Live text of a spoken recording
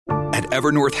At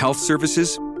Evernorth Health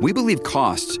Services, we believe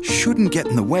costs shouldn't get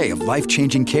in the way of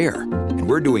life-changing care, and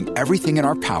we're doing everything in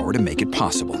our power to make it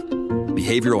possible.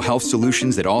 Behavioral health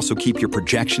solutions that also keep your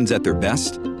projections at their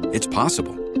best? It's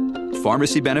possible.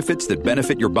 Pharmacy benefits that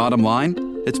benefit your bottom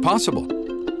line? It's possible.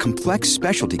 Complex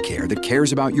specialty care that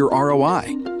cares about your ROI?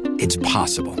 It's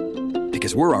possible.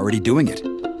 Because we're already doing it.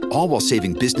 All while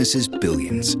saving businesses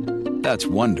billions. That's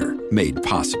Wonder made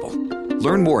possible.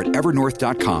 Learn more at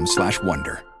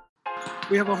evernorth.com/wonder.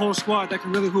 We have a whole squad that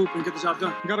can really hoop and get the job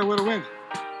done. We got to win to win.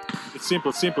 It's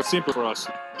simple for us.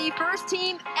 The first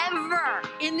team ever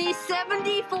in the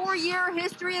 74-year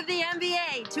history of the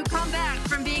NBA to come back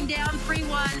from being down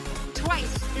 3-1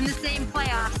 twice in the same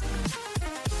playoffs.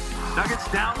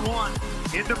 Nuggets down 1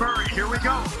 into Murray. Here we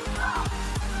go.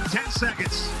 10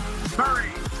 seconds. Murray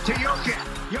to Jokic.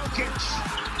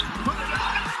 Jokic. Put it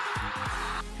up.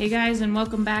 Hey guys, and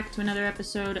welcome back to another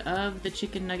episode of the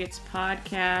Chicken Nuggets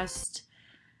podcast.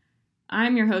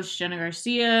 I'm your host, Jenna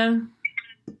Garcia.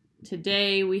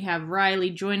 Today we have Riley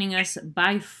joining us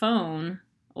by phone.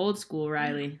 Old school,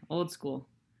 Riley. Old school.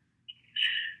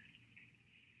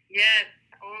 Yes,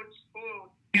 old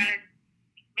school. Gotta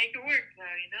make it work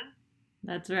though, you know?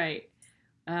 That's right.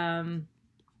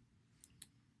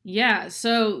 Yeah,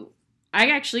 so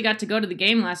I actually got to go to the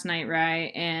game last night,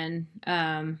 right? And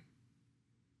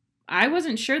I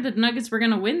wasn't sure the Nuggets were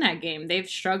going to win that game. They've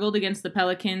struggled against the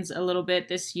Pelicans a little bit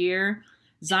this year.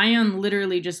 Zion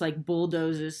literally just like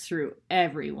bulldozes through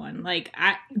everyone.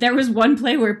 There was one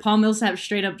play where Paul Millsap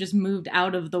straight up just moved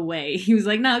out of the way. He was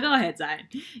like, "No, go ahead, Zion.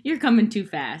 You're coming too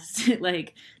fast."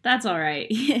 That's all right.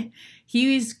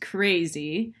 He's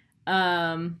crazy.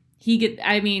 I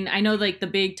know the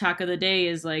big talk of the day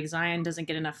is like Zion doesn't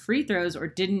get enough free throws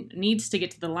or needs to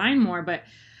get to the line more, but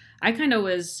I kind of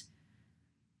was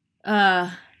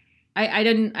I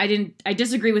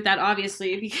disagree with that,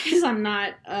 obviously, because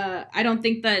I don't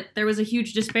think that there was a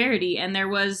huge disparity. And there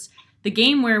was the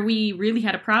game where we really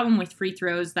had a problem with free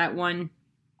throws. That one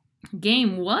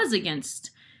game was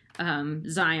against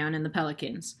Zion and the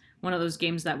Pelicans. One of those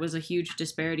games that was a huge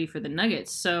disparity for the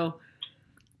Nuggets. So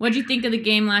what'd you think of the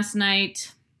game last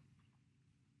night?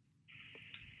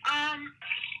 I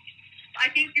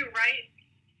think you're right.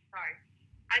 Sorry.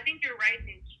 I think you're right.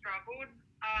 They struggled.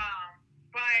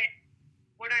 But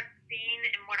what I've seen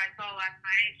and what I saw last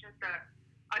night is just a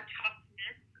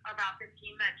toughness about the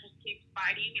team that just keeps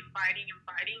fighting and fighting and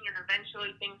fighting, and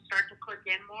eventually things start to click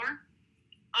in more.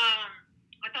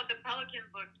 I thought the Pelicans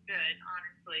looked good,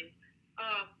 honestly,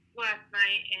 last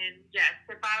night. And yes,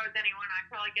 if I was anyone,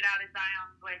 I'd probably get out of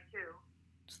Zion's way too.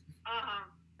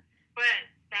 But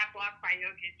that block by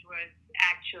Jokic was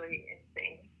actually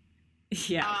insane.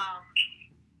 Yeah.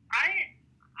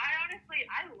 I honestly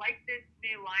like this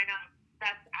new lineup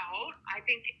that's out. I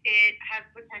think it has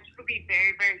potential to be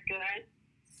very, very good.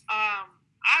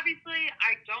 Obviously,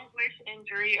 I don't wish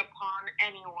injury upon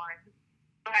anyone,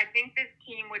 but I think this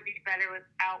team would be better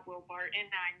without Will Barton.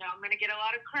 I know I'm going to get a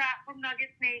lot of crap from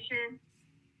Nuggets Nation,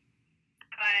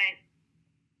 but,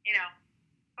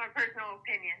 my personal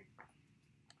opinion.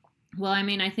 Well, I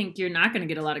mean, I think you're not going to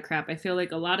get a lot of crap. I feel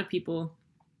like a lot of people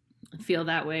feel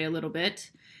that way a little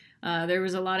bit. There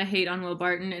was a lot of hate on Will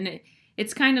Barton, and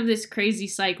it's kind of this crazy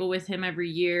cycle with him every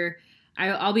year.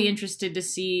 I'll be interested to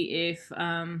see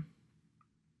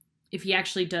if he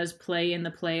actually does play in the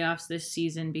playoffs this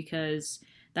season, because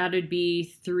that would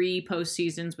be 3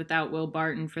 postseasons without Will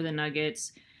Barton for the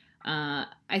Nuggets.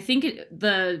 I think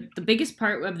the biggest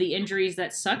part of the injuries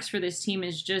that sucks for this team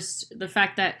is just the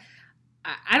fact that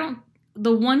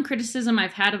the one criticism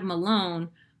I've had of Malone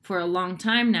for a long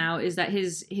time now is that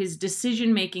his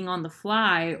decision making on the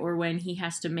fly, or when he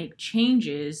has to make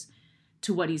changes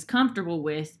to what he's comfortable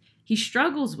with, he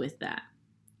struggles with that.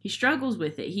 He struggles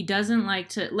with it. He doesn't like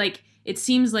to, it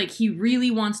seems like he really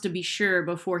wants to be sure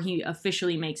before he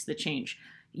officially makes the change.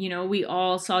 We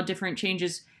all saw different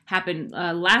changes happen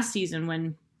last season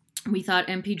when we thought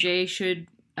MPJ should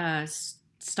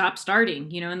stop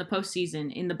starting, in the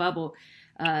postseason, in the bubble.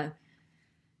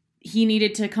 He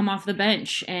needed to come off the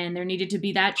bench, and there needed to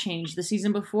be that change. The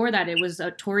season before that, it was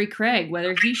Torrey Craig,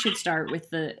 whether he should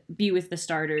be with the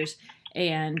starters,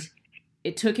 and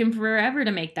it took him forever to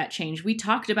make that change. We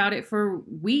talked about it for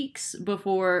weeks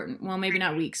before, well, maybe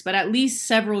not weeks, but at least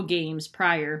several games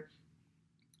prior.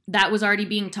 That was already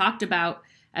being talked about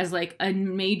as a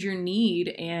major need,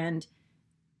 and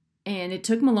it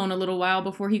took Malone a little while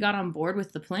before he got on board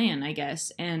with the plan, I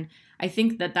guess. And I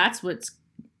think that that's what's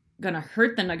going to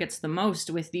hurt the Nuggets the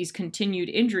most with these continued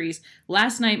injuries.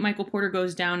 Last night, Michael Porter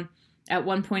goes down at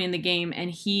one point in the game, and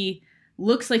he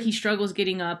looks like he struggles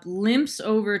getting up, limps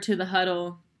over to the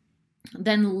huddle,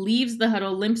 then leaves the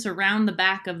huddle, limps around the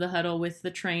back of the huddle with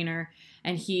the trainer,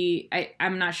 and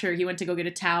I'm not sure, he went to go get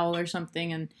a towel or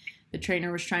something, and the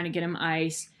trainer was trying to get him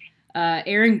ice.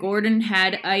 Aaron Gordon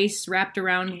had ice wrapped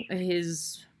around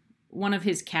one of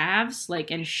his calves,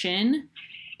 and shin,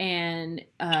 and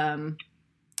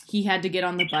he had to get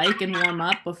on the bike and warm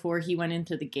up before he went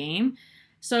into the game.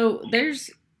 So there's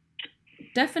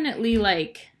definitely,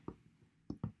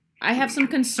 I have some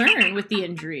concern with the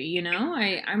injury,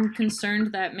 I'm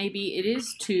concerned that maybe it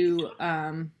is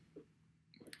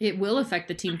it will affect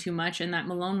the team too much, and that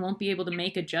Malone won't be able to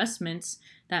make adjustments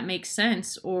that make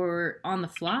sense or on the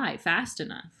fly fast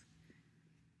enough.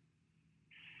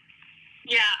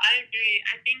 Yeah, I agree.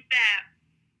 I think that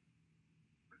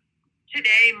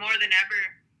today, more than ever,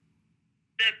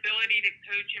 the ability to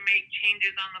coach and make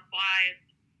changes on the fly is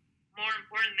more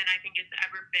important than I think it's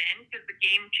ever been, because the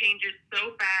game changes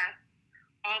so fast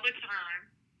all the time,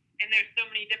 and there's so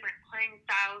many different playing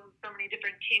styles and so many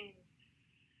different teams.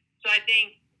 So I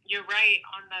think you're right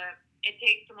on it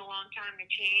takes them a long time to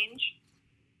change,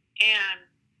 and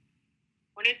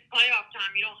when it's playoff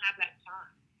time, you don't have that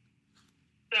time.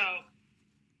 So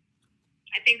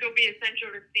I think it'll be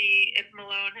essential to see if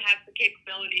Malone has the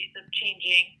capabilities of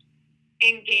changing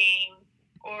in game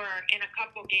or in a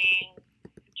couple games,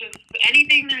 just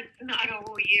anything that's not a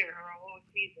whole year or a whole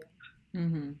season.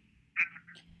 Mm-hmm.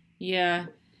 Yeah,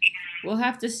 we'll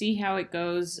have to see how it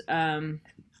goes.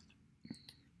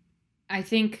 I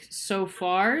think so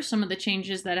far, some of the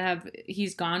changes that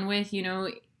he's gone with,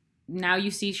 now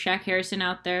you see Shaq Harrison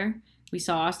out there. We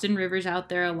saw Austin Rivers out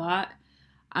there a lot.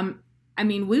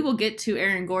 We will get to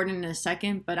Aaron Gordon in a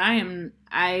second, but I'm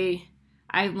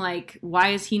like, why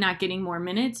is he not getting more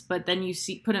minutes? But then you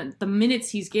see, the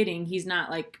minutes he's getting, he's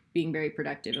not being very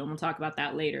productive, and we'll talk about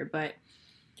that later. But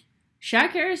Shaq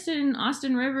Harrison,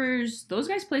 Austin Rivers, those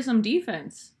guys play some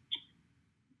defense.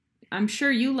 I'm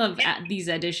sure you love these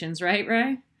additions, right,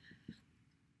 Ray?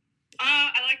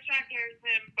 I like Shaq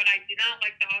Harrison, but I do not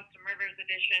like the Austin Rivers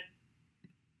addition.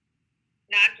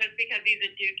 Not just because he's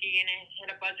a dookie and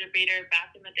hit a buzzer beater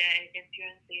back in the day against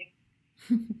UNC.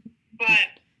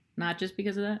 But not just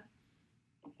because of that?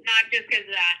 Not just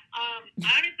because of that. I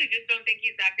honestly just don't think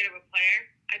he's that good of a player.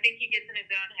 I think he gets in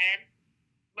his own head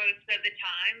most of the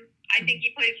time. I think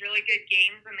he plays really good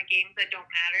games in the games that don't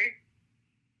matter.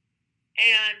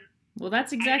 And well,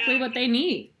 that's exactly what they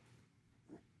need.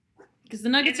 Because the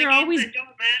Nuggets are always that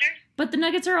don't matter. But the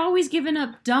Nuggets are always giving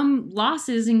up dumb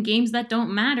losses in games that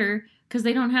don't matter because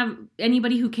they don't have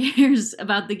anybody who cares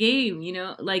about the game,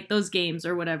 like those games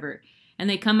or whatever. And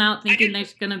they come out thinking they're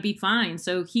going to be fine.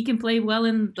 So he can play well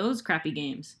in those crappy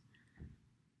games.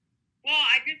 Well,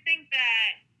 I just think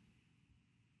that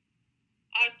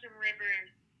Austin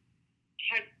Rivers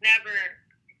has never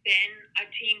been a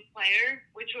team player,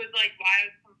 which was why I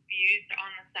was confused on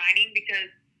the signing, because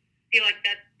I feel like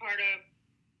that's part of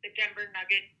the Denver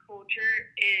Nuggets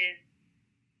culture is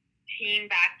team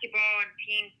basketball and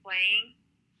team playing.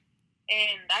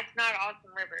 And that's not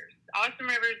Austin Rivers. Austin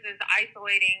Rivers is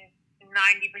isolating 90%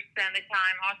 of the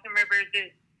time. Austin Rivers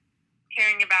is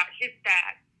caring about his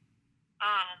stats.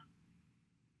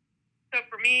 So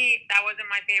for me, that wasn't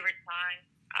my favorite sign.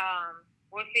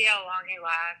 We'll see how long he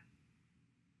lasts.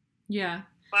 Yeah.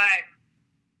 But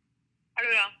I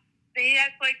don't know. He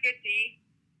has good D,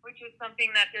 which is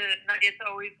something that the Nuggets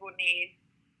always will need.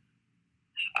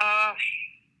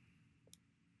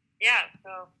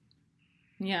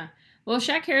 Yeah. Well,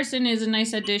 Shaq Harrison is a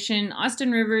nice addition.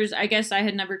 Austin Rivers, I guess I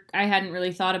hadn't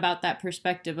really thought about that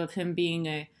perspective of him being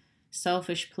a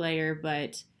selfish player,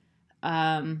 but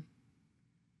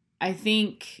I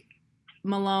think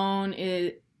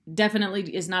Malone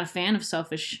definitely is not a fan of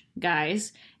selfish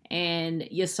guys. And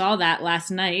you saw that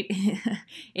last night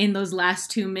in those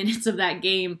last 2 minutes of that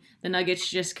game. The Nuggets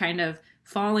just kind of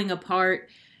falling apart.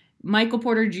 Michael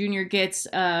Porter Jr. gets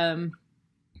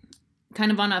kind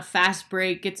of on a fast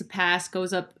break, gets a pass,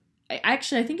 goes up.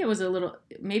 Actually, I think it was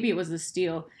maybe it was the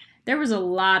steal. There was a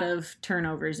lot of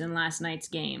turnovers in last night's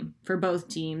game for both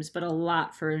teams, but a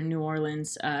lot for New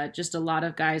Orleans. Just a lot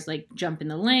of guys jump in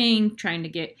the lane, trying to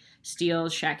get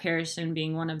steals. Shaq Harrison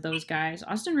being one of those guys.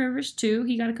 Austin Rivers, too.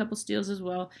 He got a couple steals as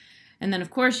well. And then, of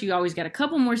course, you always got a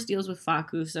couple more steals with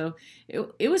Facu. So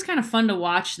it was kind of fun to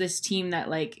watch this team that,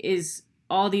 is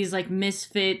all these,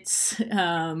 misfits,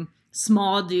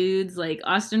 small dudes,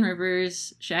 Austin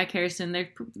Rivers, Shaq Harrison.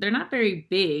 They're not very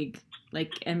big,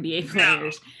 NBA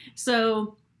players. No.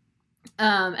 So,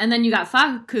 and then you got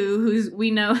Facu, who we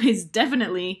know is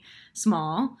definitely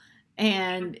small.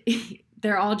 And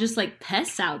they're all just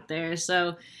pests out there.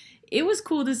 So it was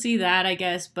cool to see that, I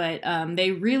guess, but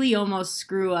they really almost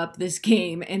screw up this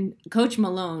game, and Coach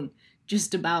Malone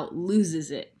just about loses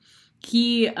it.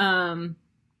 He,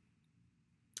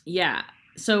 yeah.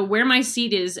 So where my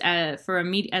seat is as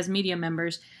media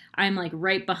members, I'm like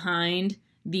right behind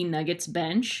the Nuggets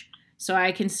bench, so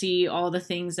I can see all the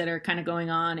things that are kind of going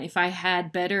on. If I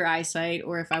had better eyesight,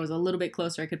 or if I was a little bit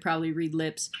closer, I could probably read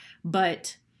lips.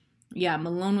 But yeah,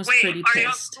 Malone was pretty pissed. Are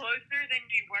y'all closer than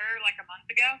you were like a month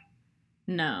ago?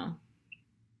 No.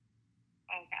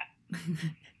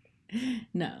 Okay.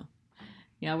 No.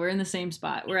 Yeah, we're in the same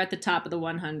spot. We're at the top of the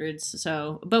 100s.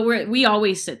 So, but we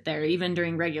always sit there, even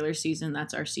during regular season.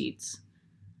 That's our seats.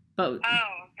 But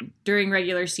during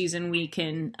regular season, we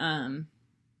can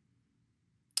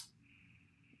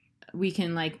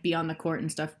like be on the court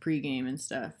and stuff pregame and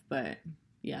stuff. But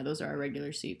yeah, those are our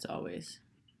regular seats always.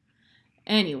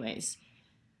 Anyways,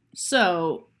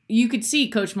 so you could see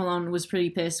Coach Malone was pretty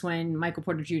pissed when Michael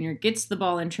Porter Jr. gets the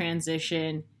ball in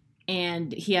transition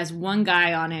and he has one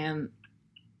guy on him,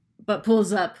 but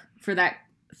pulls up for that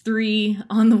three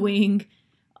on the wing,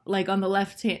 like on the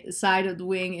left side of the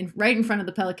wing and right in front of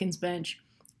the Pelicans bench.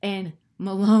 And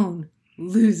Malone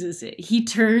loses it. He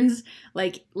turns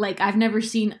like I've never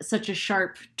seen such a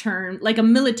sharp turn, like a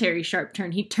military sharp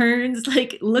turn. He turns,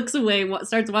 like looks away,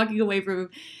 starts walking away from him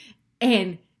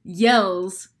and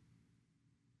yells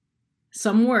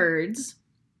some words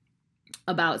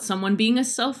about someone being a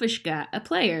selfish guy, a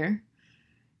player,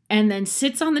 and then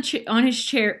sits on on his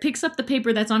chair, picks up the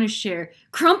paper that's on his chair,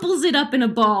 crumples it up in a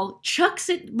ball, chucks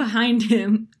it behind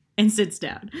him, and sits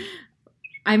down.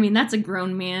 I mean, that's a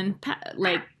grown man,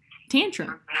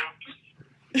 tantrum.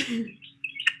 Yeah.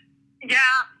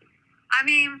 I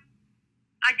mean,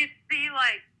 I could see,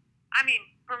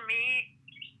 for me,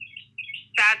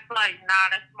 that's,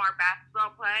 not a smart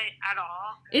basketball play at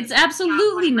all. It's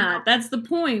absolutely not. That's the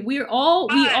point. We all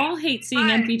hate seeing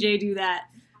MPJ do that.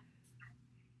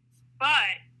 But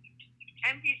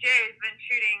MPJ has been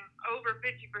shooting over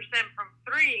 50% from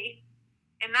three,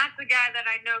 and that's a guy that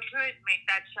I know could make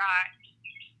that shot.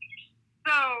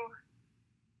 So,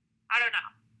 I don't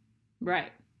know.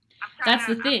 Right. That's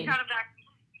the thing.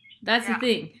 That's the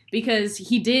thing. Because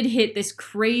he did hit this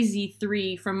crazy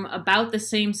three from about the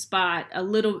same spot.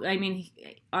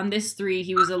 On this three,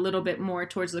 he was a little bit more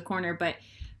towards the corner, but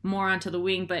more onto the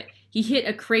wing. But he hit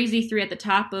a crazy three at the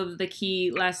top of the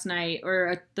key last night,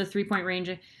 or the three-point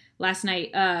range last night,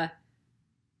 at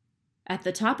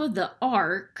the top of the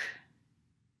arc,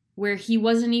 where he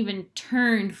wasn't even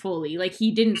turned fully. Like,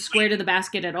 he didn't square to the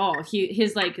basket at all.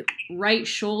 His right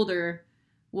shoulder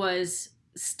was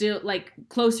still,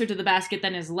 closer to the basket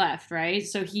than his left, right?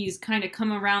 So he's kind of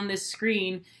come around this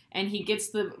screen, and he gets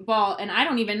the ball, and I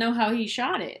don't even know how he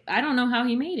shot it. I don't know how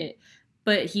he made it,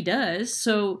 but he does.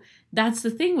 So that's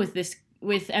the thing with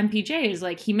MPJ is,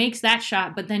 he makes that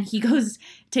shot, but then he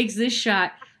takes this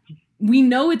shot. We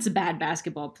know it's a bad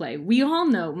basketball play. We all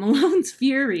know Malone's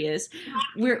furious.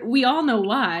 We all know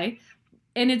why.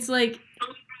 And it's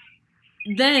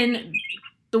then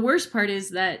the worst part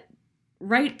is that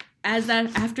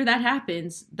after that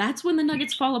happens, that's when the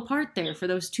Nuggets fall apart there for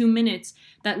those 2 minutes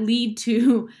that lead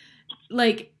to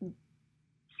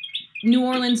New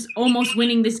Orleans almost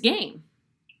winning this game.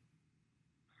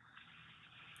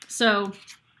 So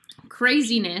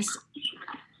craziness.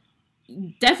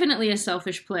 Definitely a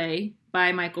selfish play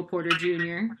by Michael Porter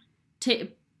Jr.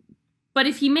 But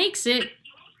if he makes it,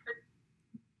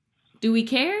 do we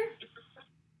care?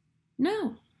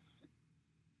 No.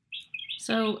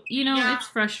 So, it's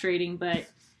frustrating, but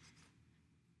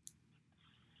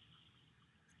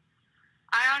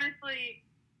I honestly,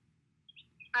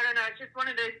 I don't know. It's just one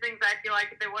of those things I feel like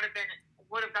if it would have gone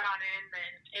in,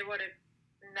 then it would have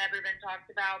never been talked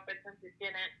about. But since it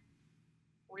didn't,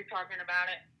 we're talking about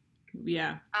it.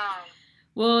 Yeah.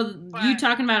 You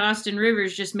talking about Austin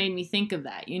Rivers just made me think of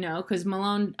that, because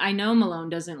I know Malone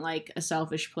doesn't like a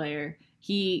selfish player.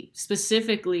 He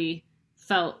specifically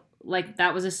felt like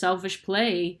that was a selfish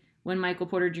play when Michael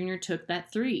Porter Jr. took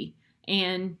that three.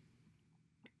 And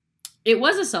it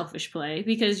was a selfish play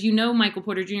because Michael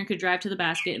Porter Jr. could drive to the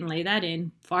basket and lay that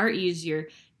in far easier,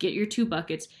 get your 2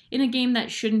 buckets in a game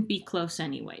that shouldn't be close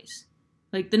anyways.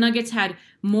 The Nuggets had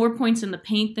more points in the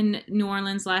paint than New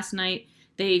Orleans last night.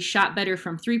 They shot better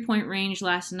from 3-point range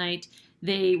last night.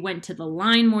 They went to the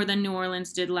line more than New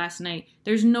Orleans did last night.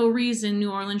 There's no reason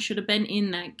New Orleans should have been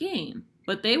in that game,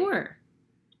 but they were.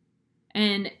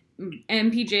 And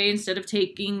MPJ, instead of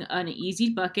taking an easy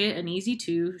bucket, an easy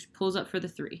 2, pulls up for the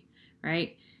 3,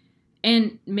 right?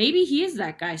 And maybe he is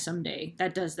that guy someday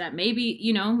that does that. Maybe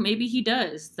he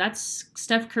does. That's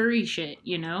Steph Curry shit,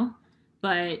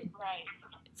 But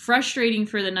frustrating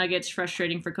for the Nuggets,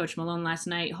 frustrating for Coach Malone last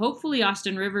night. Hopefully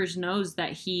Austin Rivers knows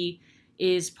that he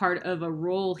is part of a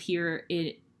role here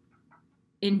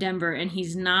in Denver, and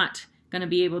he's not going to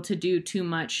be able to do too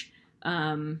much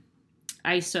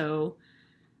ISO.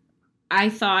 I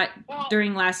thought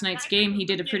during last night's game he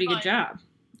did a pretty good job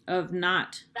of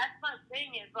not. That's my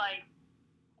thing is, like,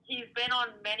 he's been on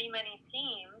many, many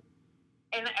teams,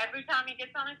 and every time he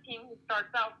gets on a team, he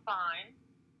starts out fine,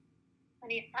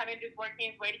 and he's kind of just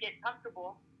working his way to get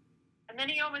comfortable. And then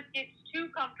he almost gets too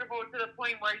comfortable to the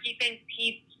point where he thinks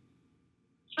he's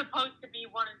supposed to be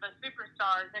one of the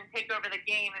superstars and take over the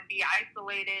game and be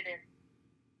isolated,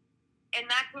 and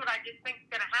that's what I just think is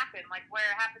going to happen, like where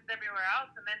it happens everywhere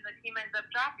else, and then the team ends up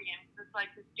dropping him. It's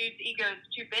like this dude's ego is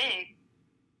too big,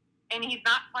 and he's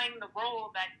not playing the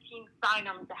role that teams sign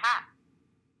him to have.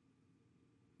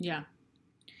 Yeah.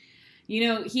 You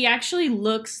know, he actually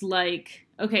looks like,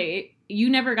 okay, you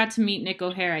never got to meet Nick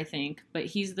O'Hare, I think, but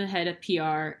he's the head of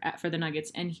PR for the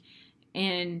Nuggets,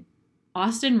 and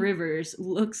Austin Rivers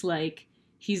looks like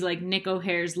he's like Nick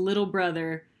O'Hare's little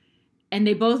brother, and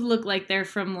they both look like they're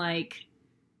from like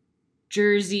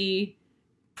Jersey,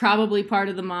 probably part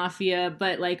of the mafia,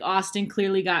 but like Austin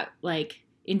clearly got like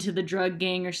into the drug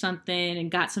gang or something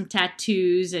and got some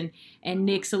tattoos, and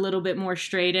Nick's a little bit more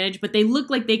straight edge, but they look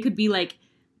like they could be like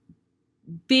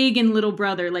big and little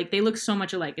brother. Like they look so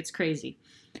much alike. It's crazy.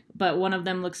 But one of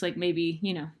them looks like maybe,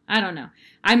 you know, I don't know.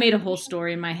 I made a whole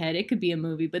story in my head. It could be a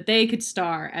movie, but they could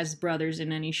star as brothers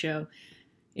in any show.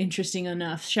 Interesting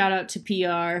enough. Shout out to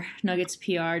PR, Nuggets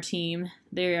PR team.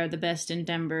 They are the best in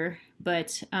Denver.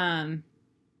 But,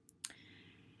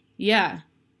 yeah.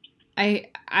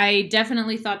 I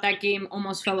definitely thought that game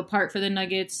almost fell apart for the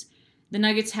Nuggets. The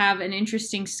Nuggets have an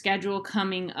interesting schedule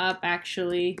coming up,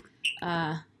 actually.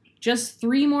 Just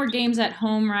 3 more games at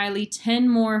home, Riley. 10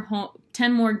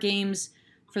 more games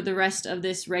for the rest of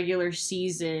this regular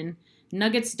season.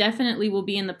 Nuggets definitely will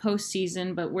be in the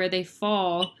postseason, but where they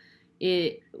fall,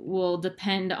 it will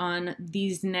depend on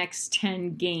these next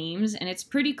 10 games, and it's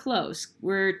pretty close.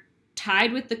 We're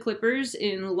tied with the Clippers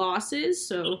in losses,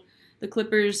 so the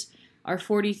Clippers are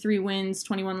 43 wins,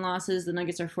 21 losses. The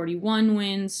Nuggets are 41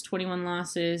 wins, 21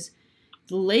 losses.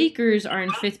 The Lakers are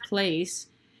in 5th place,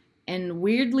 and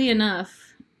weirdly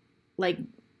enough, like,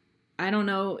 I don't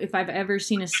know if I've ever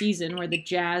seen a season where the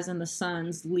Jazz and the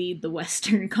Suns lead the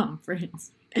Western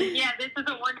Conference. Yeah, this is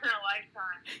a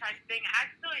once-in-a-lifetime type thing.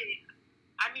 Actually,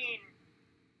 I mean,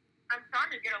 I'm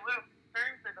starting to get a little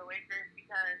concerned for the Lakers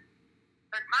because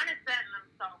they're kind of setting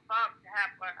themselves up to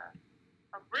have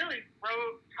a really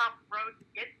tough road to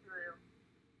get through.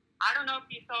 I don't know if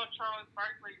you saw Charles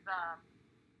Barkley's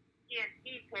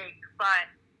TNT take, but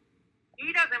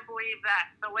he doesn't believe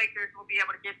that the Lakers will be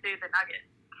able to get through the Nuggets.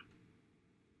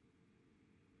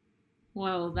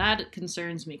 Well, that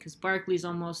concerns me because Barkley's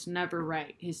almost never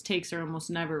right. His takes are almost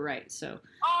never right. So.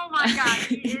 Oh my God,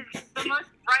 he is the most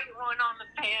right one on the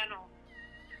panel.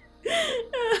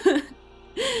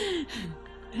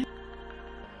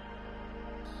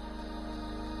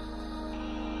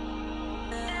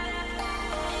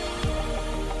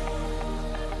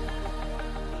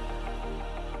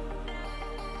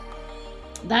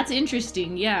 That's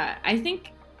interesting. Yeah, I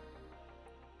think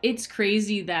it's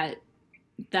crazy that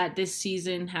this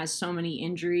season has so many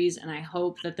injuries, and I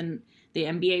hope that the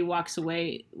NBA walks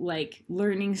away like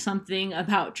learning something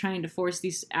about trying to force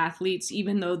these athletes,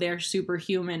 even though they're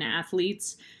superhuman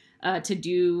athletes, to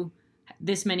do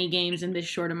this many games in this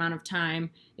short amount of time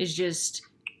is just,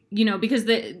 you know, because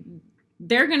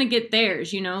they're going to get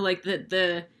theirs, you know, like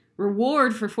the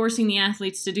reward for forcing the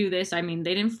athletes to do this. I mean,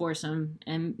 they didn't force them,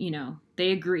 and, you know,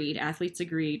 they agreed. Athletes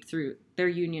agreed through their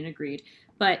union agreed,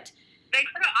 but they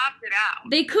could have opted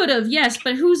out. They could have, yes,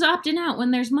 but who's opting out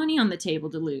when there's money on the table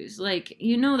to lose? Like,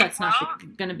 you know that's not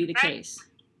going to be the case.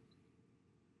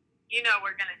 You know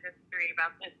we're going to disagree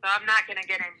about this, so I'm not going to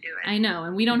get into it. I know,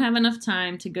 and we don't have enough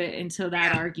time to get into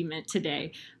that argument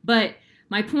today. But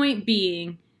my point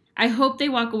being, I hope they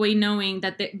walk away knowing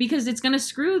that because it's going to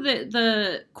screw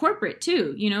the corporate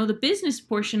too. You know, the business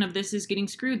portion of this is getting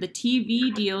screwed. The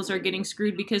TV deals are getting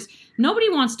screwed because nobody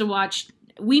wants to watch.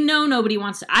 We know nobody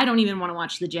wants to. I don't even want to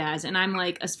watch the Jazz, and I'm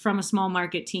like from a small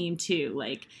market team too.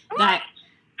 Like that.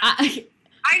 I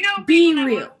know. Be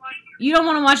real. You don't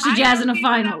want to watch the Jazz in the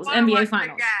finals, NBA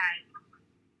finals.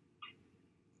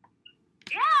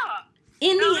 Yeah.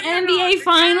 In the NBA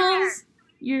finals.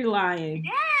 You're lying.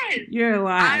 Yes. You're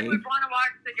lying. I would want to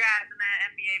watch the Jazz in the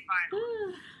NBA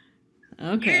finals.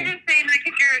 Okay. You're just saying like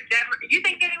if you're a Denver, you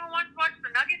think anyone wants to watch the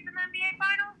Nuggets in the NBA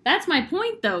finals? That's my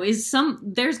point, though.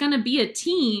 There's going to be a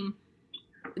team.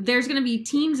 There's going to be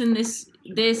teams in this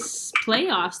this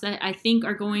playoffs that I think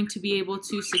are going to be able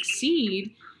to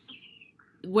succeed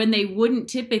when they wouldn't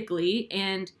typically,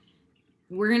 and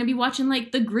we're going to be watching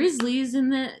like the Grizzlies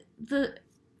and the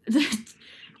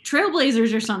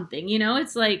Trailblazers or something, you know?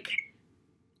 It's like,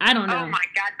 I don't know. Oh my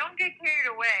God, don't get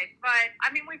carried away. But,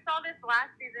 I mean, we saw this last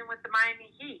season with the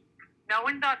Miami Heat. No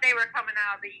one thought they were coming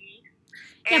out of the East.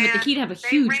 Yeah, but the Heat have a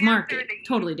huge market.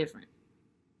 Totally different.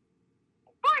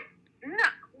 But, no,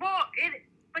 well,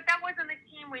 but that wasn't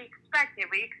the team we expected.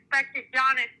 We expected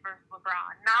Giannis versus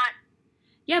LeBron, not...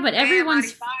 Yeah, but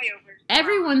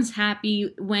everyone's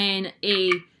happy when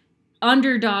a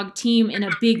underdog team in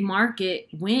a big market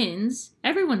wins.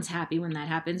 Everyone's happy when that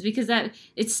happens because that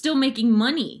it's still making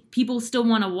money. People still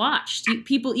want to watch.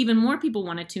 Even more people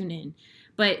want to tune in.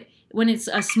 But when it's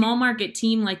a small market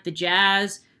team like the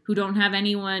Jazz, who don't have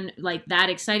anyone like that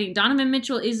exciting, Donovan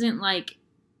Mitchell isn't like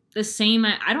the same.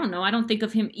 I don't know. I don't think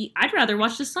of him. I'd rather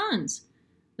watch the Suns.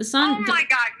 The Suns. Oh my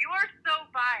God, you are so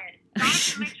biased.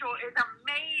 Donovan Mitchell is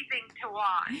amazing to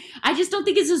watch. I just don't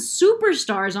think it's a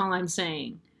superstar is all I'm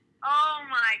saying. Oh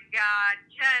my God,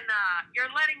 Jenna,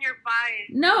 you're letting your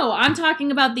bias... No, I'm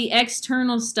talking about the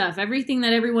external stuff. Everything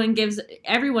that everyone gives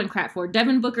everyone crap for.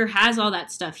 Devin Booker has all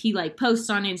that stuff. He like posts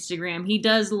on Instagram. He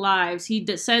does lives. He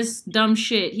says dumb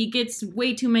shit. He gets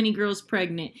way too many girls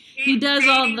pregnant. He does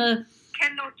all the...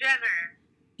 Kendall Jenner.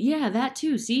 Yeah, that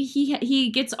too. See, he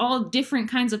gets all different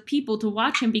kinds of people to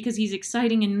watch him because he's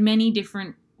exciting in many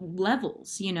different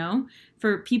levels, you know?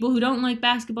 For people who don't like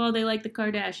basketball, they like the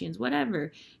Kardashians,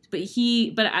 whatever. But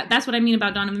that's what I mean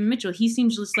about Donovan Mitchell. He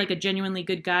seems just like a genuinely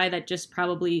good guy that just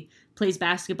probably plays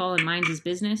basketball and minds his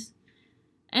business.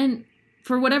 And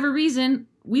for whatever reason,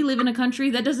 we live in a country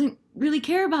that doesn't really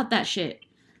care about that shit.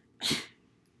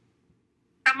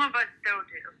 Some of us still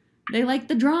do. They like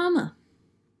the drama.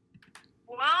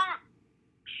 Well,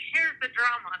 here's the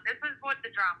drama. This is what the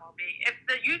drama will be. If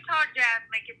the Utah Jazz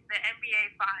make it to the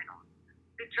NBA Finals,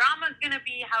 the drama is going to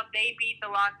be how they beat the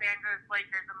Los Angeles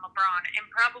Lakers and LeBron and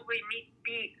probably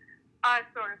beat us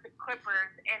or the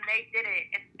Clippers, and they did it,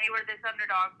 and they were this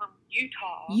underdog from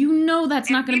Utah. You know that's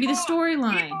not going to be the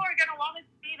storyline. People are going to want to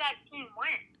see that team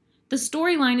win. The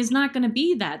storyline is not going to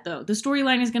be that, though. The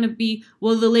storyline is going to be,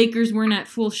 well, the Lakers weren't at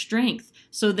full strength,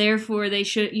 so therefore they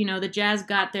should, you know, the Jazz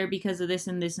got there because of this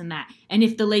and this and that. And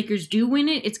if the Lakers do win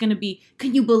it, it's going to be,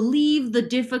 can you believe the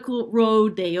difficult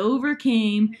road they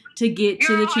overcame to get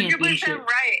to the championship? You're 100%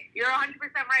 right. You're 100%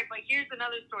 right, but here's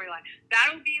another storyline.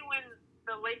 That'll be when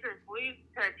the Lakers lose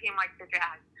to a team like the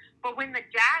Jazz. But when the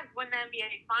Jazz win the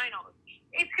NBA Finals,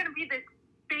 it's going to be this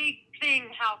big thing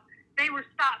how they were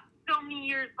stopped so many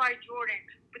years by Jordan,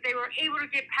 but they were able to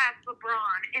get past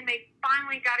LeBron, and they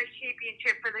finally got a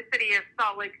championship for the city of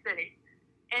Salt Lake City.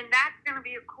 And that's going to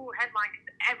be a cool headline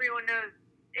because everyone knows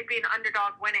it'd be an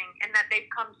underdog winning and that they've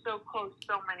come so close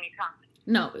so many times.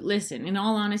 No, listen, in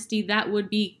all honesty, that would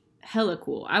be hella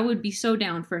cool. I would be so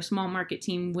down for a small market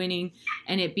team winning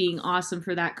and it being awesome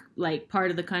for that like part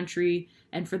of the country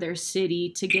and for their city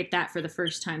to get that for the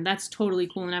first time. That's totally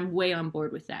cool, and I'm way on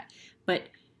board with that. But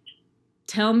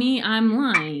tell me I'm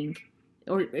lying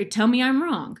or tell me I'm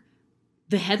wrong.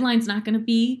 The headline's not going to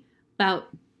be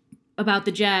about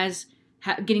the Jazz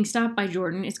getting stopped by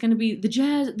Jordan. It's going to be the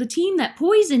Jazz, the team that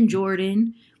poisoned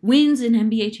Jordan, wins an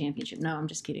NBA championship. No, I'm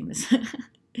just kidding.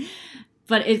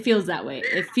 But it feels that way.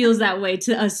 It feels that way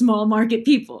to us small market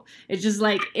people. It's just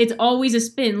like, it's always a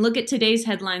spin. Look at today's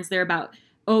headlines. They're about,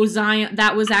 oh, Zion,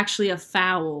 that was actually a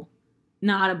foul,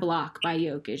 not a block by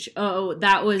Jokic. Oh,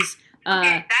 that was...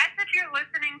 okay, that's if you're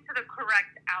listening to the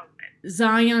correct outlet.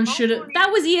 Zion should have...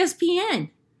 That was ESPN.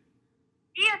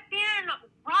 ESPN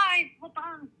rides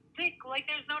LeBron's dick like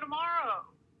there's no tomorrow.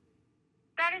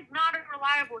 That is not a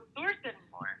reliable source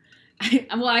anymore.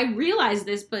 Well, I realize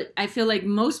this, but I feel like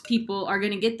most people are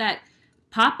going to get that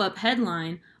pop-up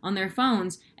headline on their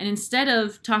phones, and instead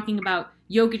of talking about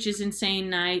Jokic's insane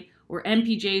night or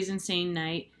MPJ's insane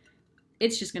night,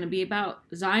 it's just going to be about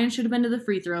Zion should have been to the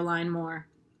free throw line more.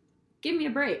 Give me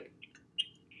a break.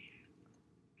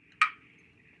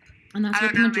 And that's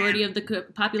what the majority of the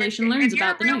population learns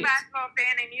about the Nuggets. If you're a real basketball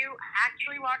fan and you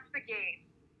actually watch the game,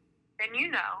 then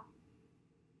you know.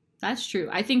 That's true.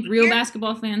 I think real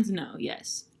basketball fans know,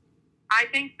 yes. I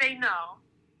think they know.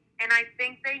 And I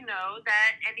think they know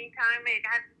that anytime it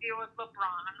has to deal with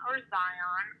LeBron or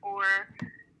Zion or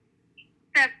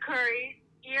Steph Curry,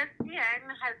 ESPN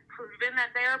has proven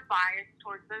that they are biased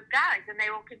towards those guys, and they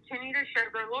will continue to show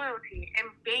their loyalty. And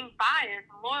being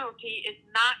biased and loyalty is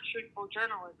not truthful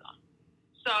journalism.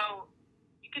 So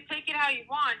you could take it how you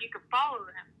want, you could follow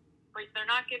them, but they're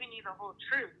not giving you the whole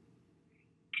truth.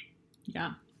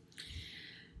 Yeah.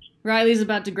 Riley's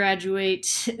about to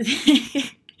graduate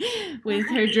with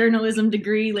her journalism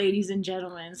degree, ladies and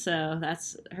gentlemen. So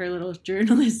that's her little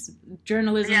journalism Yeah,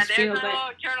 there's spiel. a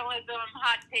little journalism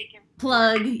hot take.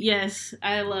 Plug, yes,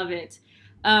 I love it.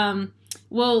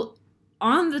 Well,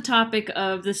 on the topic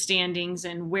of the standings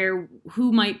and who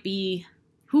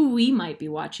we might be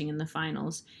watching in the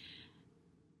finals,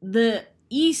 the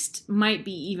East might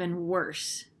be even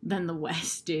worse than the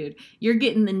West, dude. You're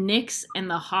getting the Knicks and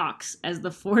the Hawks as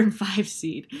the 4 and 5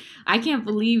 seed. I can't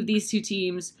believe these two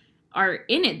teams are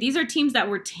in it. These are teams that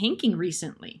were tanking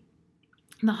recently.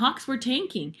 The Hawks were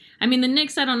tanking. I mean, the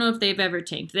Knicks, I don't know if they've ever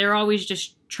tanked. They're always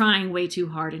just trying way too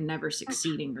hard and never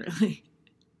succeeding, really.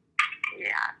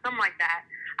 Yeah, something like that.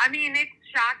 I mean, it's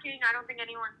shocking. I don't think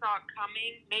anyone saw it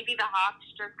coming. Maybe the Hawks,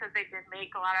 just because they did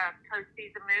make a lot of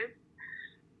postseason moves.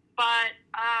 But,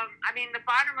 I mean, the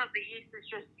bottom of the East is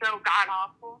just so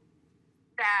god-awful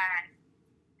that,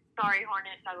 sorry,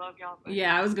 Hornets, I love y'all.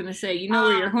 Yeah, I was going to say, you know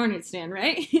where your Hornets stand,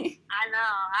 right? I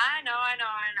know.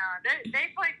 They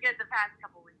played good the past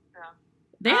couple weeks, so.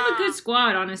 They have a good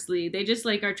squad, honestly. They just,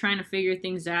 are trying to figure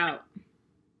things out.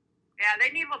 Yeah,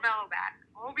 they need LaMelo back.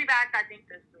 We'll be back, I think,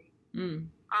 this week.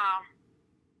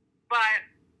 But,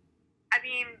 I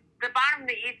mean, the bottom of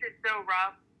the East is so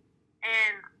rough.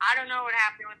 And I don't know what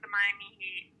happened with the Miami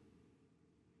Heat.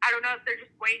 I don't know if they're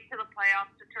just waiting to the playoffs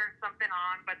to turn something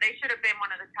on, but they should have been one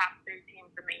of the top 3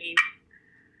 teams in the East,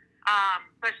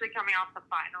 especially coming off the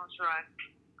finals run.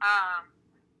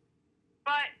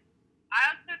 But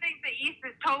I also think the East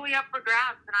is totally up for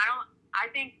grabs, and I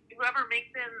think whoever makes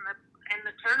it in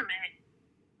the tournament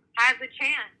has a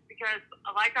chance, because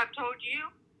like I've told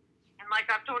you, and like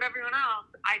I've told everyone else,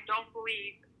 I don't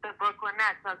believe the Brooklyn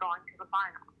Nets are going to the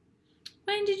finals.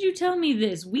 When did you tell me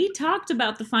this? We talked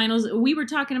about the finals. We were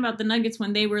talking about the Nuggets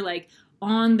when they were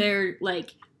on their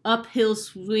uphill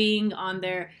swing on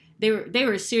their. They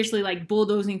were seriously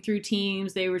bulldozing through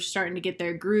teams. They were starting to get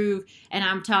their groove. And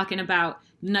I'm talking about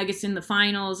the Nuggets in the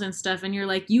finals and stuff. And you're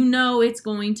like, it's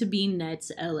going to be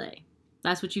Nets LA.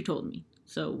 That's what you told me.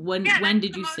 So when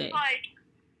did you say?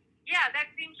 Yeah, that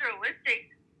seems realistic.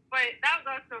 But that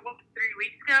was also 3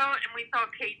 weeks ago, and we saw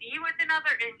KD with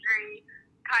another injury.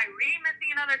 Kyrie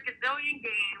missing another gazillion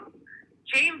games,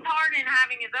 James Harden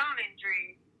having his own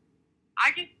injury.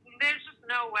 There's just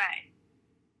no way.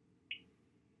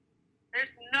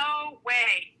 There's no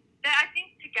way. I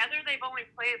think together they've only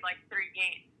played 3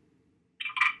 games.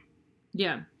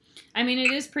 Yeah. I mean,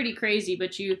 it is pretty crazy,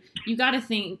 but you got to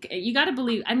think, you got to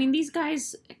believe. I mean, these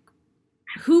guys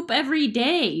hoop every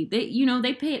day.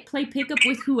 They play pickup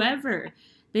with whoever.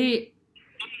 The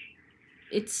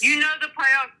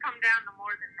playoffs come down to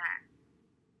more than that.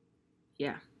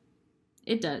 Yeah,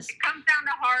 it does. It comes down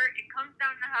to heart, it comes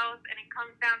down to health, and it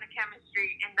comes down to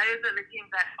chemistry, and those are the teams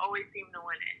that always seem to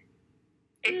win it.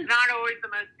 It's not always the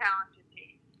most talented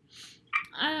team.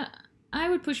 I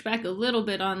would push back a little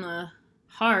bit on the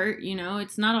heart.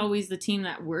 It's not always the team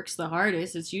that works the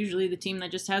hardest. It's usually the team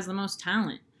that just has the most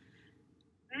talent.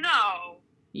 No,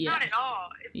 not at all.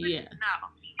 No.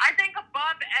 I think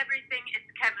above everything, it's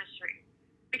chemistry.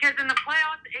 Because in the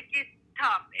playoffs, it gets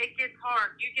tough. It gets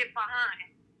hard. You get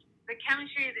behind. The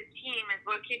chemistry of the team is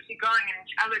what keeps you going, and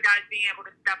other guys being able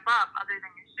to step up other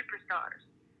than your superstars.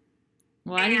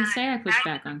 Well, I didn't say I pushed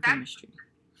back on chemistry.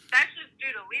 That's just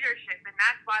due to leadership, and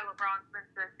that's why LeBron's been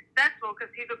so successful,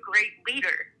 because he's a great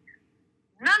leader.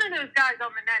 None of those guys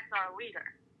on the Nets are a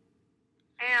leader.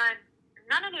 And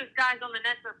none of those guys on the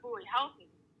Nets are fully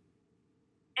healthy.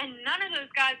 And none of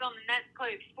those guys on the Nets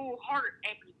play full heart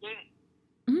every game.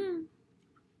 Mm-hmm.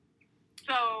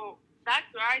 So that's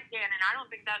where I stand, and I don't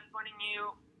think that's winning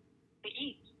you the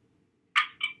East.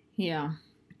 Yeah.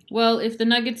 Well, if the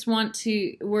Nuggets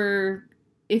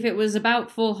if it was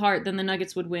about full heart, then the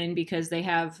Nuggets would win, because they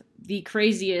have the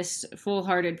craziest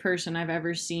full-hearted person I've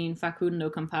ever seen, Facundo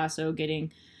Campazzo,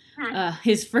 getting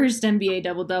his first NBA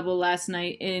double-double last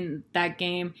night in that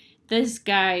game. This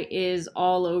guy is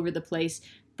all over the place.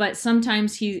 But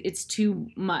sometimes it's too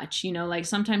much,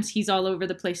 sometimes he's all over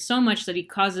the place so much that he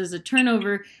causes a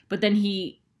turnover, but then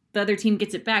the other team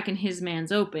gets it back and his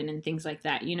man's open and things like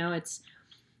that.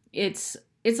 It's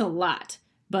a lot.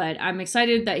 But I'm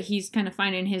excited that he's kind of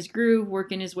finding his groove,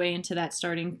 working his way into that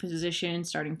starting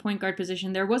point guard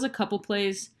position. There was a couple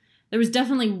plays. There was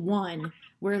definitely one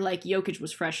where Jokic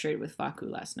was frustrated with Facu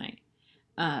last night.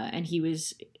 And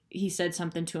he said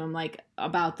something to him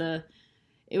about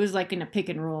it was in a pick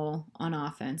and roll on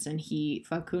offense, and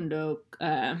Facundo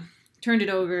turned it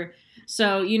over.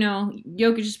 So,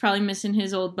 Jokic is probably missing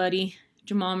his old buddy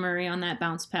Jamal Murray on that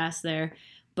bounce pass there.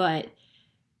 But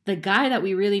the guy that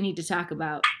we really need to talk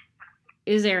about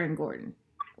is Aaron Gordon.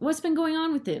 what's been going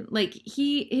on with him? Like,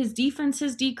 his defense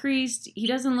has decreased. He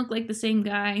doesn't look like the same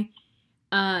guy.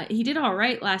 He did all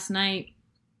right last night,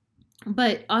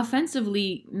 but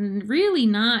offensively, really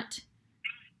not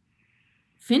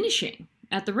finishing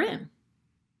at the rim.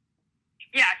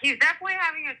 Yeah, he's definitely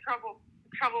having trouble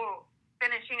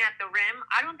finishing at the rim.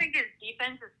 I don't think his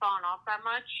defense has fallen off that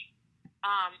much.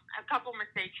 A couple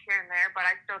mistakes here and there, but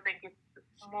I still think it's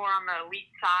more on the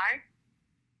elite side.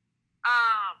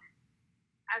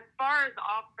 As far as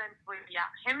offensively, yeah,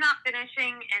 him not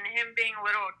finishing and him being a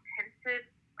little tentative,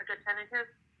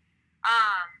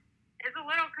 is a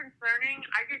little concerning.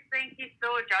 I just think he's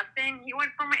still adjusting. He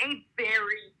went from a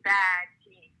very bad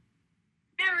team.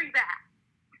 Very bad.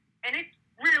 And it's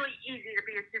really easy to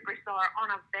be a superstar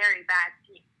on a very bad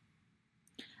team.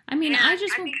 I mean, I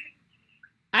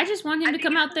just want him to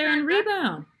come out there and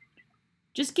rebound.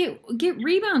 Just get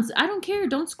rebounds. I don't care.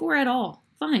 Don't score at all.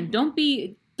 Fine. Don't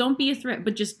be a threat,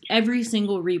 but just every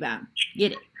single rebound.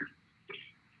 Get it.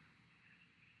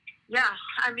 Yeah,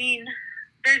 I mean,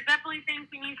 there's definitely things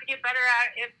he needs to get better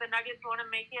at if the Nuggets want to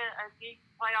make it a deep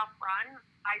playoff run.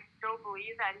 I still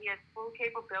believe that he has full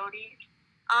capability.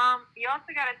 You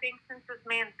also got to think, since this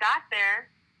man's got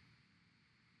there,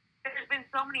 there's been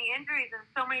so many injuries and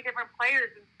so many different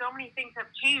players and so many things have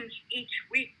changed each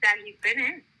week that he's been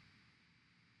in.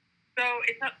 So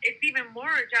it's even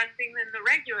more adjusting than the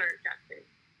regular adjusted.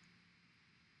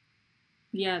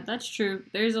 Yeah, that's true.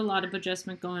 There's a lot of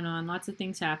adjustment going on, lots of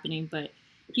things happening, but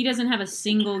he doesn't have a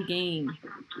single game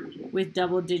with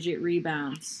double-digit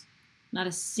rebounds. Not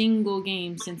a single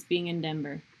game since being in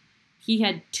Denver. He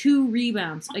had 2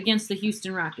 rebounds against the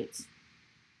Houston Rockets.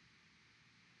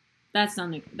 That's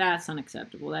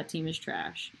unacceptable. That team is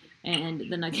trash. And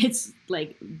the Nuggets,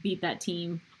 beat that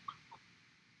team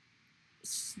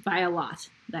by a lot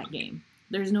that game.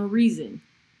 There's no reason.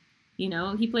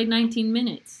 He played 19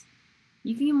 minutes.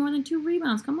 You can get more than 2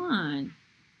 rebounds. Come on.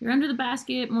 You're under the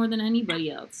basket more than anybody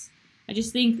else. I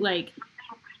just think,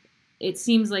 it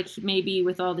seems like maybe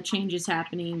with all the changes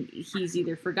happening, he's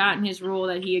either forgotten his role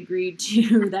that he agreed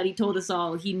to, that he told us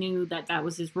all he knew that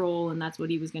was his role and that's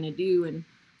what he was going to do and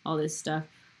all this stuff,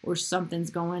 or something's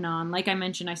going on. Like I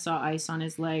mentioned, I saw ice on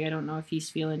his leg. I don't know if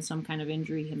he's feeling some kind of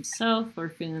injury himself or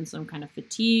feeling some kind of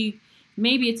fatigue.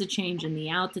 Maybe it's a change in the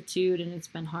altitude and it's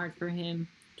been hard for him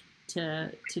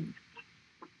to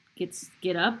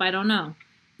get up. I don't know.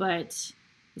 But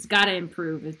it's got to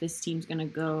improve if this team's going to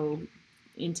go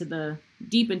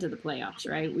deep into the playoffs,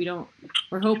 right?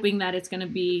 We're hoping that it's going to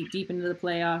be deep into the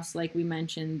playoffs. Like we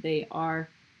mentioned, they are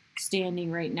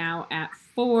standing right now at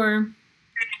 4.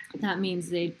 That means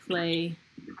they'd play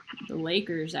the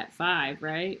Lakers at 5,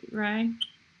 right, Rye?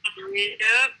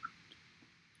 Yep.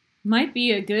 Might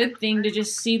be a good thing to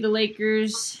just see the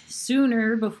Lakers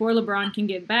sooner before LeBron can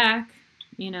get back,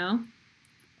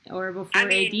 or before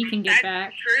AD can get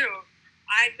back. That's true.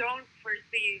 I don't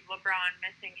foresee LeBron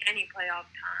missing any playoff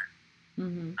time.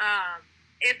 Mm-hmm.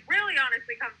 It really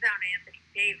honestly comes down to Anthony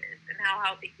Davis and how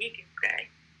healthy he can stay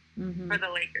for the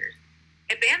Lakers.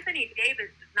 If Anthony Davis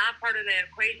is not part of the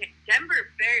equation,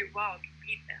 Denver very well can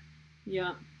beat them.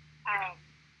 Yeah.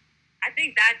 I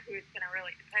think that's who it's going to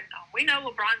really depend on. We know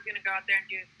LeBron's going to go out there and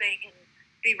do his thing and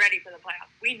be ready for the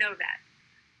playoffs. We know that.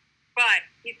 But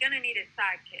he's going to need his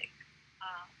sidekick,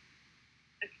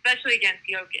 especially against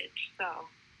Jokic. So,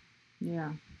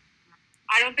 yeah.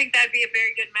 I don't think that'd be a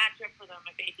very good matchup for them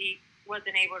if AD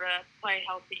wasn't able to play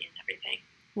healthy and everything.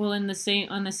 Well, on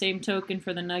the same token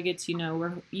for the Nuggets, you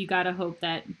gotta hope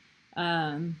that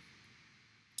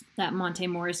that Monte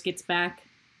Morris gets back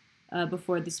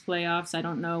before this playoffs. I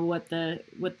don't know what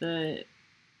the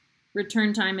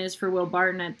return time is for Will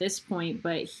Barton at this point,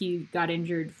 but he got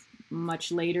injured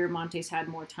much later. Monte's had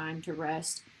more time to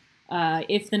rest.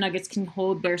 If the Nuggets can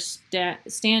hold their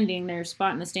their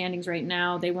spot in the standings right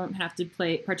now, they won't have to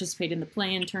participate in the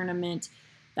play-in tournament.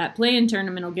 That play-in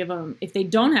tournament will give them, if they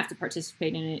don't have to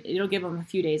participate in it, it'll give them a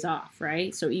few days off,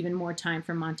 right? So even more time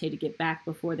for Monte to get back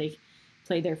before they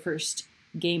play their first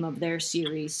game of their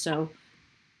series. So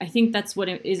I think that's what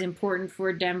is important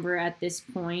for Denver at this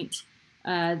point.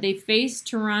 They face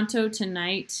Toronto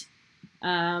tonight,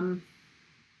 and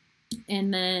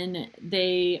then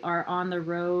they are on the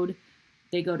road.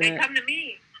 They come to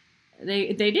me.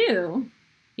 They do.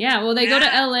 Yeah, well, they go to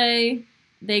LA.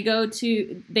 That's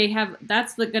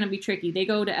going to be tricky. They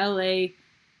go to LA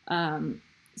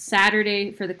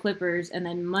Saturday for the Clippers and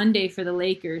then Monday for the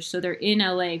Lakers. So they're in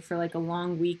LA for a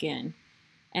long weekend.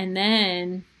 And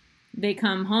then they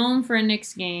come home for a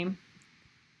Knicks game.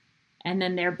 And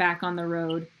then they're back on the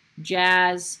road.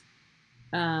 Jazz.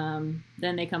 Then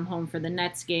they come home for the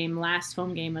Nets game, last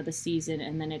home game of the season.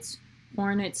 And then it's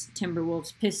Hornets,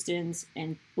 Timberwolves, Pistons,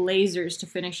 and Blazers to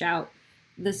finish out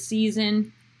the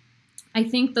season. I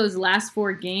think those last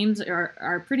 4 games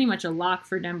are pretty much a lock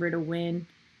for Denver to win.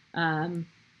 Ouch.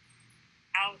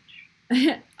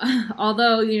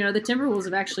 Although, the Timberwolves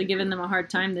have actually given them a hard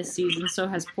time this season, so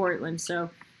has Portland. So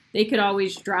they could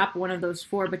always drop one of those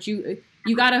 4, but you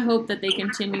got to hope that they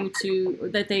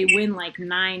that they win like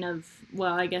 9 of,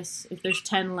 well, I guess if there's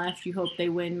 10 left, you hope they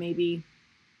win maybe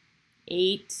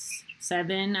 8,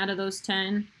 7 out of those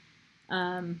 10.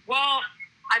 Well,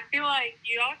 I feel like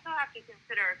you also have to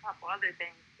consider a couple other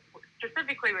things,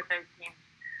 specifically with those teams.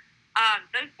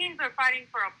 Those teams are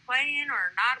fighting for a play-in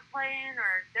or not a play-in,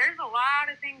 or there's a lot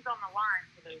of things on the line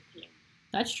for those teams.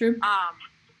 That's true.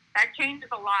 That changes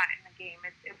a lot in the game.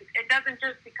 It doesn't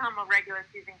just become a regular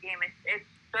season game. It's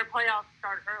their playoffs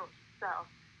start early, so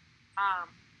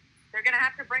they're gonna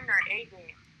have to bring their A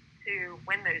game to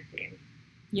win those games.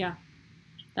 Yeah.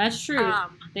 That's true.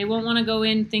 They won't want to go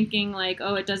in thinking like,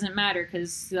 oh, it doesn't matter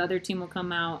because the other team will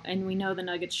come out. And we know the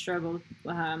Nuggets struggle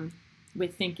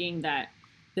with thinking that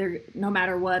no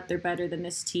matter what, they're better than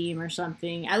this team or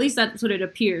something. At least that's what it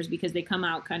appears because they come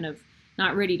out kind of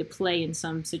not ready to play in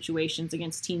some situations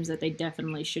against teams that they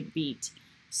definitely should beat.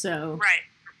 So right.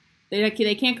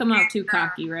 They can't come out too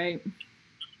cocky, right?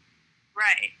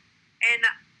 Right. And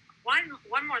one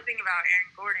more thing about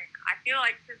Aaron Gordon. I feel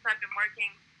like since I've been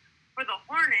working for the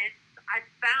Hornets, I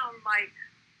found like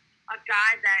a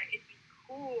guy that it'd be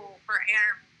cool for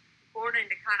Aaron Gordon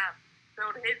to kind of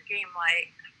build his game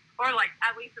like, or like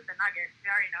at least with the Nuggets.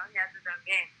 We already know he has his own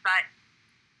game. But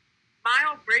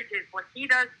Miles Bridges, what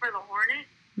he does for the Hornets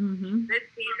this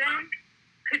season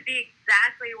could be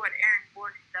exactly what Aaron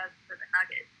Gordon does for the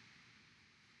Nuggets.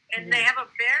 And they have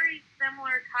a very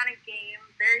similar kind of game,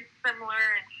 very similar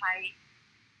in height,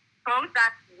 both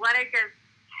athletic as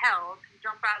hell, can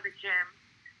jump out of the gym.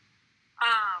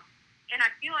 And I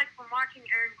feel like from watching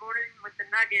Aaron Gordon with the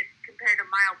Nuggets compared to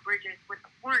Miles Bridges with the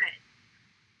Hornets,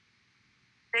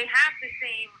 they have the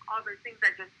same, all those things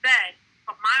I just said,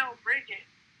 but Miles Bridges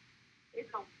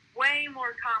is a way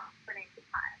more confident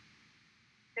guy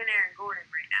than Aaron Gordon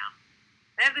right now.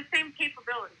 They have the same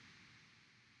capabilities.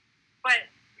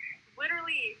 But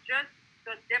literally, just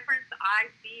the difference I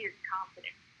see is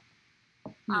confidence.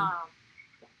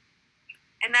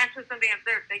 And that's just something I've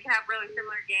observed. They can have really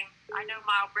similar games. I know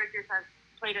Miles Bridges has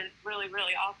played a really,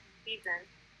 really awesome season.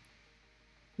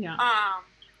 Yeah.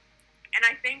 And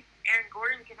I think Aaron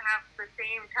Gordon can have the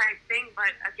same type thing,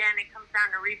 but again, it comes down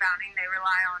to rebounding. They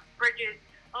rely on Bridges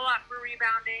a lot for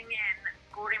rebounding, and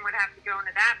Gordon would have to go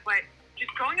into that. But just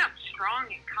going up strong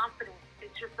and confident,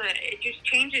 it just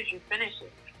changes your finishes.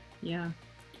 Yeah.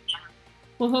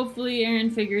 Well, hopefully Aaron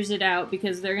figures it out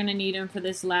because they're going to need him for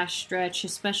this last stretch,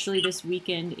 especially this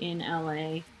weekend in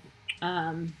LA.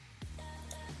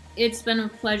 It's been a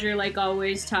pleasure, like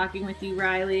always, talking with you,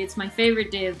 Riley. It's my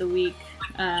favorite day of the week,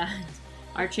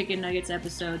 our Chicken Nuggets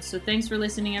episode. So thanks for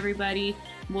listening, everybody.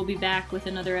 We'll be back with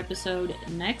another episode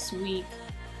next week,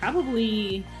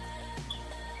 probably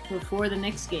before the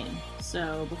next game.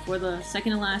 So before the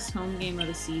second to last home game of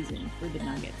the season for the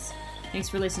Nuggets. Thanks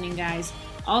for listening, guys.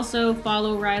 Also,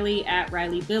 follow Riley at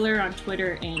Riley Biller on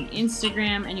Twitter and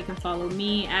Instagram, and you can follow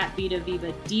me at Vita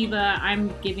Viva Diva.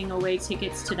 I'm giving away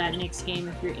tickets to that Knicks game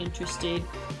if you're interested.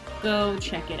 Go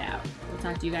check it out. We'll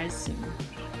talk to you guys soon.